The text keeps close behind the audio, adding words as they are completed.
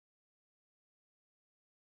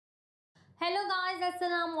Hello guys,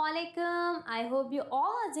 assalamu alaikum. I hope you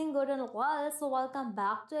all are doing good and well. So welcome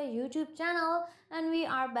back to our YouTube channel and we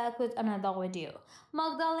are back with another video.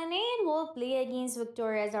 Magda Linette will play against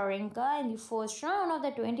Victoria Azarenka in the first round of the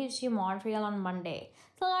 23 Montreal on Monday.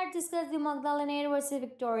 So let's discuss the Magda Linette versus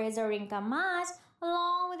Victoria Azarenka match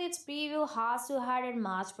along with its preview, head-to-head and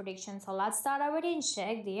match predictions. So let's start over and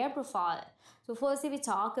check their profile. So first, if we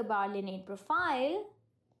talk about Linette profile,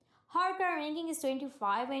 her current ranking is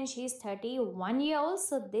 25 and she is 31 years old.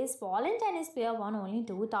 So this Poland tennis player won only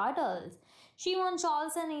 2 titles. She won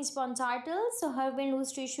Charles and Eastbourne titles. So her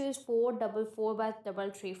win-lose ratio is 4-4-4 by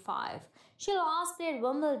 3-3-5. She last played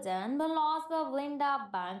Wimbledon but lost by Belinda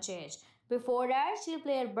Bencic. Before that, she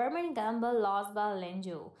played Birmingham but lost by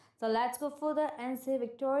Linju. So let's go further and see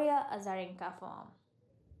Victoria Azarenka form.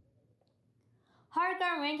 Her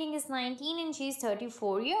current ranking is 19 and she is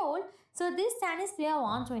 34 years old. So this tennis player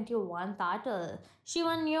won 21 titles. She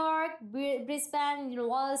won New York, Brisbane,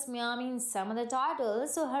 Wales, Miami and some other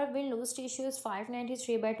titles. So her win-lose ratio is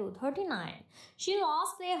 593 by 239. She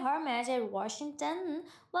lost play her match at Washington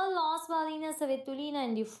but lost by Alina Savitulina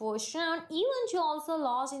in the first round. Even she also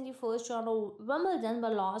lost in the first round of Wimbledon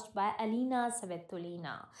but lost by Alina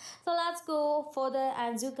Savitulina. So let's go further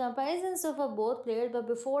and do comparisons for both players. But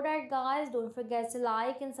before that guys, don't forget to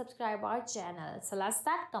like and subscribe our channel. So let's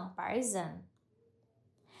start comparison.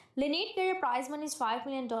 Linette career prize money is $5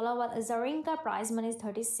 million while Azarenka prize money is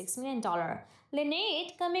 $36 million.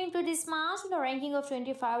 Linette coming to this match with a ranking of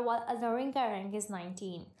 25 while Azarenka rank is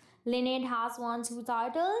 19. Linette has won 2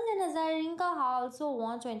 titles and Azarenka also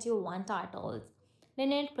won 21 titles.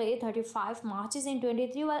 Linette played 35 matches in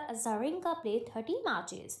 23 while Azarenka played 30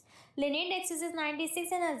 matches. Linette axis is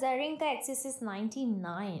 96 and Azarenka axis is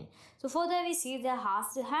 99. So further we see their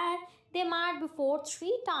head-to-head, they met before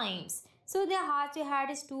 3 times. So their head-to-head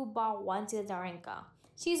is 2-1 to Azarenka.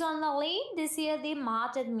 She's on the lead. This year they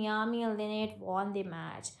met at Miami and Linette won the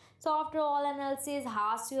match. So after all analysis,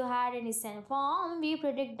 head-to-head and instant form, we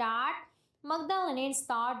predict that Magda Linette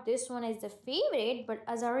start this one as the favorite, but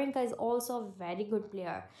Azarenka is also a very good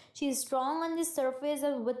player. She is strong on the surface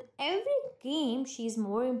and with every game, she is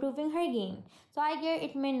more improving her game. So I guess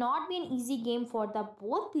it may not be an easy game for the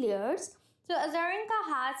both players. So Azarenka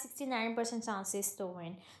has 69% chances to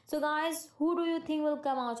win. So guys, who do you think will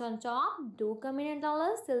come out on top? Do comment and tell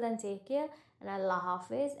us. Till then, take care and Allah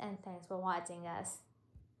Hafiz and thanks for watching us.